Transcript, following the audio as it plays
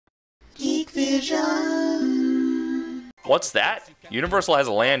television. What's that? Universal has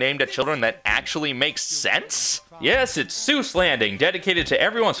a land aimed at children that actually makes sense? Yes, it's Seuss Landing, dedicated to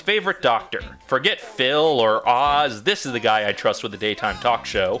everyone's favorite doctor. Forget Phil or Oz, this is the guy I trust with a daytime talk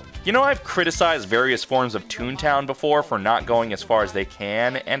show. You know, I've criticized various forms of Toontown before for not going as far as they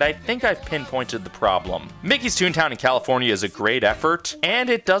can, and I think I've pinpointed the problem. Mickey's Toontown in California is a great effort, and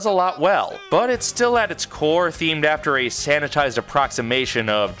it does a lot well, but it's still at its core themed after a sanitized approximation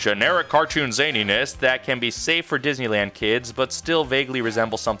of generic cartoon zaniness that can be safe for Disneyland kids, but still vaguely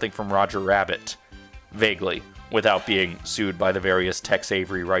resembles something from Roger Rabbit. Vaguely. Without being sued by the various Tex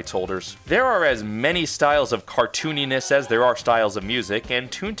Avery rights holders. There are as many styles of cartooniness as there are styles of music,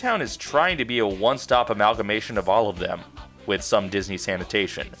 and Toontown is trying to be a one-stop amalgamation of all of them, with some Disney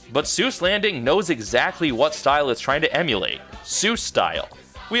sanitation. But Seuss Landing knows exactly what style it's trying to emulate. Seuss style.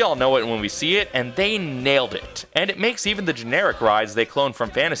 We all know it when we see it, and they nailed it. And it makes even the generic rides they cloned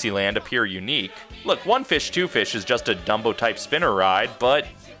from Fantasyland appear unique. Look, One Fish, Two Fish is just a Dumbo-type spinner ride, but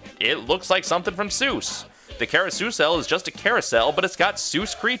it looks like something from Seuss. The carousel is just a carousel, but it's got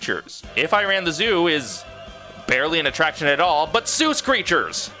Seuss creatures. If I Ran the Zoo is barely an attraction at all, but Seuss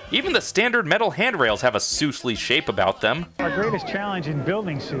creatures! Even the standard metal handrails have a Seussly shape about them. Our greatest challenge in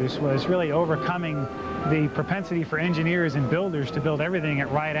building Seuss was really overcoming the propensity for engineers and builders to build everything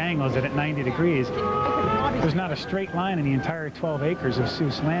at right angles and at 90 degrees. There's not a straight line in the entire 12 acres of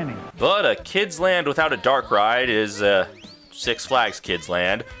Seuss Landing. But a Kids Land without a dark ride is, Six Flags Kids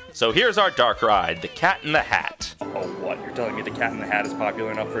Land. So here's our dark ride, the Cat in the Hat. Oh, what? You're telling me the Cat in the Hat is popular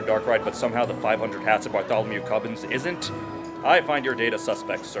enough for a dark ride, but somehow the 500 Hats of Bartholomew Cubbins isn't? I find your data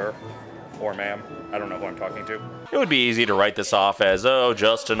suspect, sir. Or ma'am. I don't know who I'm talking to. It would be easy to write this off as, oh,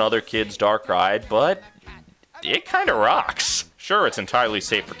 just another kid's dark ride, but it kinda rocks. Sure, it's entirely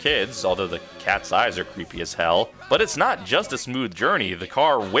safe for kids, although the cat's eyes are creepy as hell. But it's not just a smooth journey. The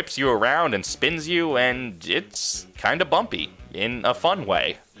car whips you around and spins you, and it's kinda bumpy, in a fun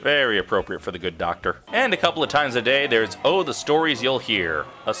way. Very appropriate for the good doctor. And a couple of times a day, there's Oh, the Stories You'll Hear,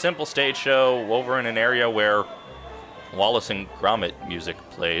 a simple stage show over in an area where Wallace and Gromit music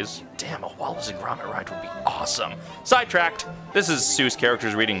plays. Damn, a Wallace and Gromit ride would be awesome. Sidetracked. This is Seuss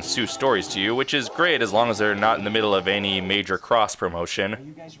characters reading Seuss stories to you, which is great as long as they're not in the middle of any major cross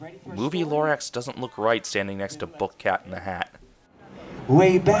promotion. Movie Lorax doesn't look right standing next to Book Cat in the Hat.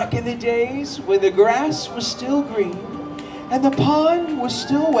 Way back in the days when the grass was still green, and the pond was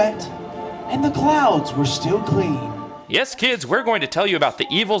still wet, and the clouds were still clean. Yes, kids, we're going to tell you about the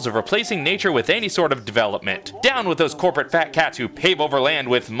evils of replacing nature with any sort of development. Down with those corporate fat cats who pave over land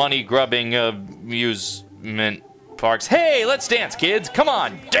with money-grubbing amusement parks. Hey, let's dance, kids! Come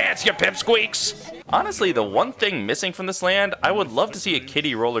on, dance, you pipsqueaks! Honestly, the one thing missing from this land, I would love to see a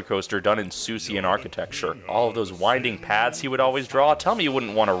kiddie roller coaster done in Seussian architecture. All of those winding paths he would always draw, tell me you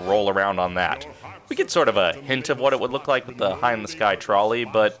wouldn't want to roll around on that. We get sort of a hint of what it would look like with the high-in-the-sky trolley,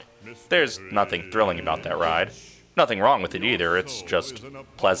 but there's nothing thrilling about that ride. Nothing wrong with it either, it's just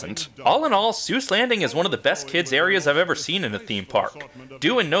pleasant. All in all, Seuss Landing is one of the best kids areas I've ever seen in a theme park,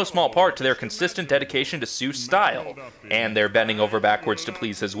 due in no small part to their consistent dedication to Seuss style, and their bending over backwards to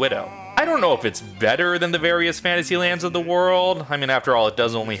please his widow. I don't know if it's better than the various Fantasylands of the world, I mean after all it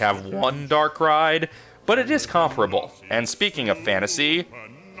does only have one dark ride, but it is comparable. And speaking of fantasy,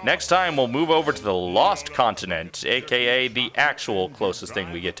 next time we'll move over to the Lost Continent, aka the actual closest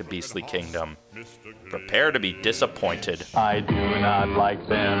thing we get to Beastly Kingdom. Prepare to be disappointed. I do not like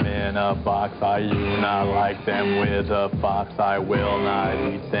them in a box. I do not like them with a box. I will not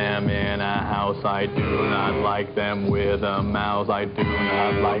eat them in a house. I do not like them with a mouse. I do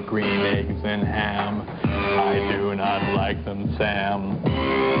not like green eggs and ham. I do not like them, Sam.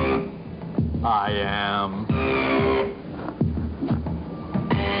 I am.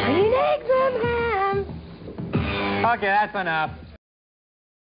 Green eggs and ham. Okay, that's enough.